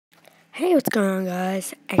Hey, what's going on,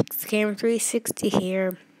 guys? XGamer360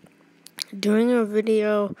 here, doing a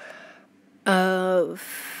video of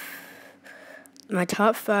my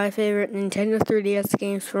top 5 favorite Nintendo 3DS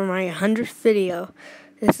games for my 100th video.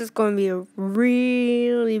 This is going to be a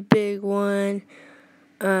really big one.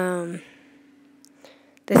 This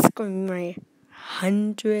is going to be my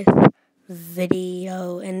 100th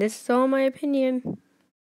video, and this is all my opinion.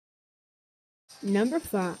 Number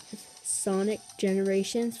 5, Sonic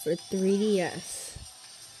Generations for 3DS.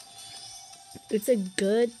 It's a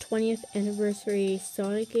good 20th anniversary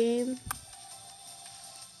Sonic game.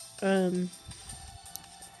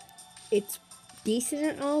 It's decent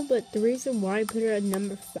and all, but the reason why I put it at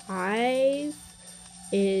number 5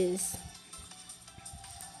 is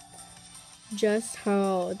just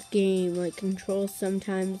how the game controls.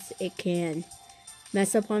 Sometimes it can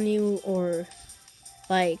mess up on you, or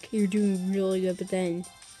you're doing really good, but then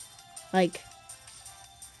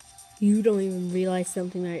you don't even realize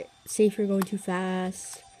something. Say if you're going too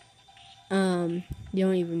fast, you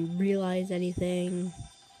don't even realize anything.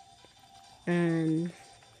 And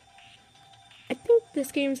I think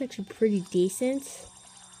this game is actually pretty decent.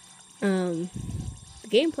 The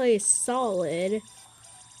gameplay is solid.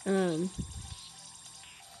 And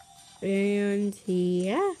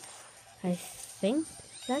yeah, I think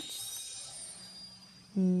that's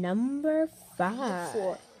number 5.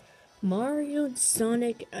 4. Mario and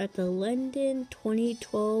Sonic at the London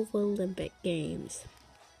 2012 Olympic Games.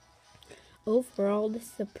 Overall,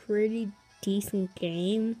 this is a pretty decent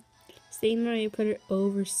game. Saying that I put it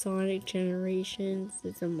over Sonic Generations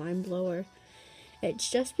is a mind blower.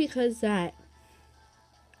 It's just because that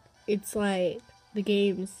it's the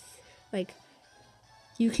games,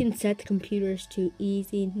 you can set the computers to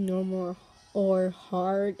easy, normal, or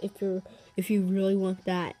hard if you really want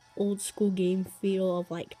that old school game feel of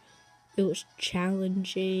it was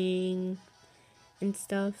challenging and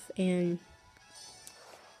stuff. And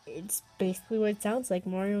it's basically what it sounds like.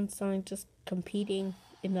 Mario and Sonic just competing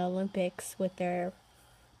in the Olympics with their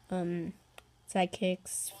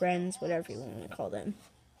sidekicks, friends, whatever you want to call them.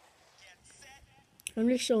 I'm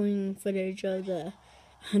just showing footage of the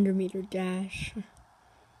 100-meter dash.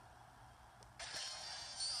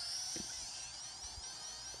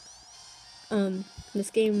 This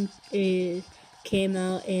game came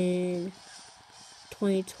out in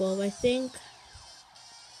 2012, I think.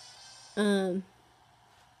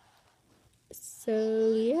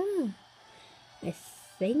 So yeah, I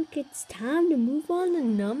think it's time to move on to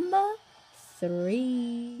number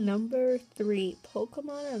 3. Number 3,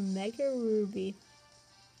 Pokemon Omega Ruby.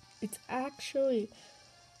 It's actually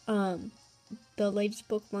the latest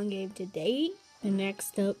Pokemon game to date. And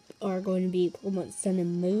next up are going to be Pokemon Sun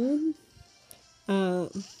and Moon.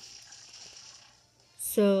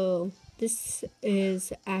 So this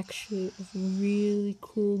is actually a really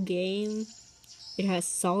cool game. It has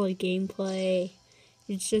solid gameplay.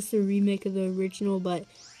 It's just a remake of the original, but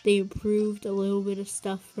they improved a little bit of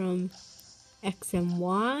stuff from X and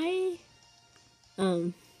Y.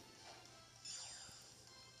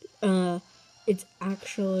 It's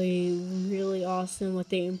actually really awesome what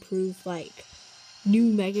they improved, new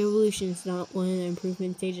Mega Evolutions, not one of the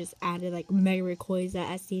improvements. They just added Mega Rayquaza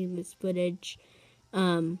as seen in this footage.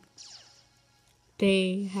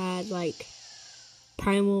 They had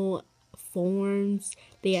primal forms.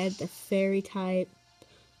 They had the fairy type.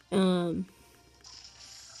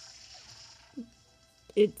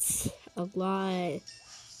 It's a lot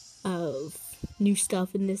of new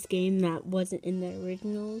stuff in this game that wasn't in the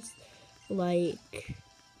originals. I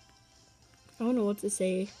don't know what to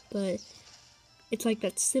say, but it's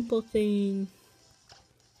that simple thing.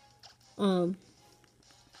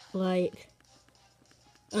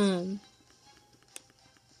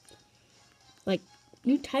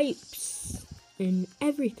 New types and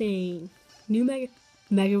everything. New Mega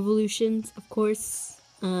Evolutions, of course.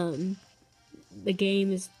 The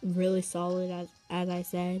game is really solid, as I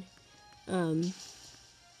said.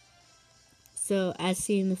 So as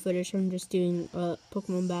seen in the footage, I'm just doing a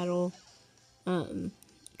Pokemon battle,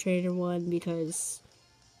 Trainer 1, because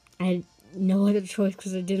I had no other choice,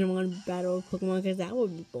 because I didn't want to battle Pokemon, because that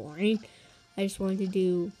would be boring. I just wanted to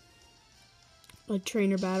do a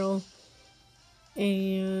trainer battle.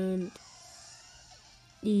 And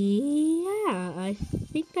yeah, I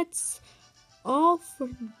think that's all for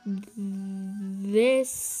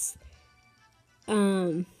this,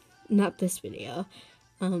 not this video,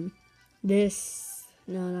 no,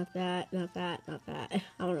 not that, I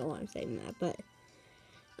don't know why I'm saying that, but,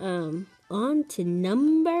 on to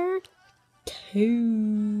number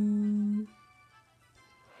 2.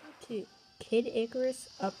 Kid Icarus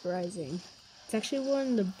Uprising. It's actually one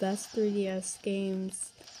of the best 3DS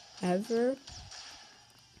games ever.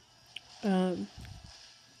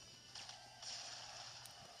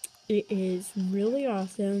 It is really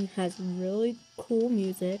awesome, has really cool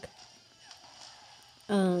music.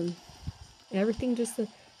 Everything just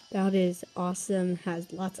about it is awesome,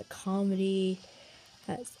 has lots of comedy,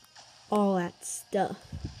 has all that stuff.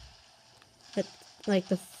 That's like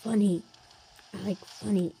I like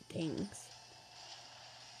funny things.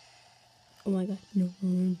 Oh my god, no.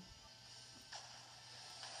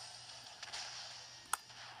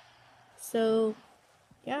 So,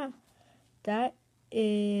 yeah, that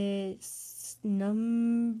is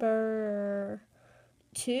number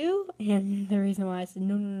 2, and the reason why I said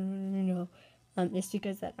no, is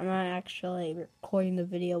because that I'm not actually recording the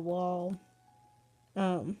video while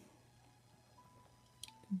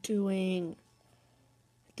doing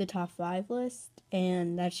the top 5 list,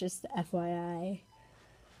 and that's just the FYI.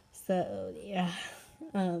 So yeah,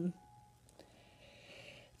 the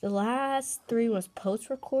last 3 was post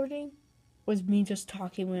recording, was me just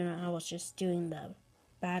talking when I was just doing the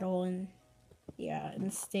battle and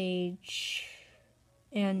and stage.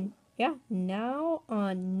 And yeah, now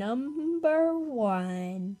on number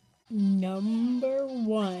 1.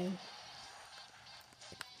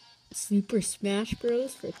 Super Smash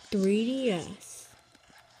Bros. For 3DS.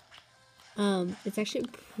 It's actually a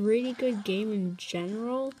pretty good game in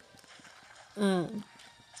general.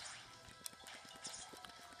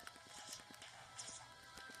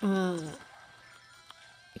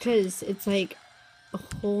 Because it's like a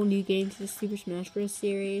whole new game to the Super Smash Bros.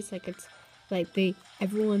 Series. Like, it's like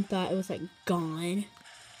everyone thought it was like gone.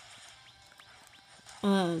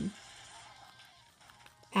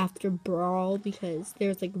 After Brawl, because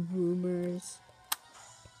there's like rumors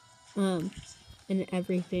and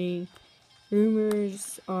everything.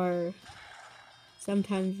 Rumors are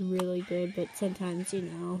sometimes really good, but sometimes,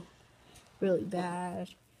 really bad.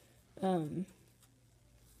 I'm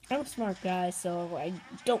a smart guy, so I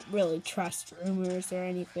don't really trust rumors or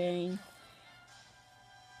anything.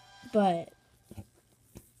 But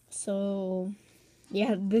so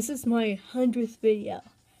yeah, this is my 100th video.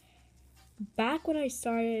 Back when I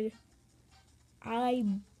started, I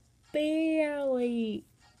barely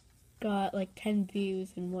got like 10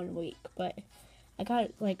 views in 1 week, but I got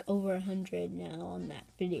like over 100 now on that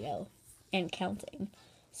video and counting.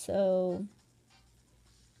 So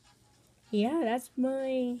yeah, that's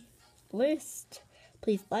my list.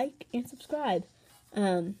 Please like and subscribe.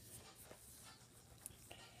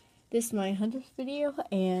 This is my 100th video,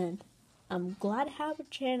 and I'm glad to have a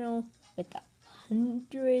channel with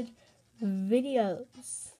 100 videos.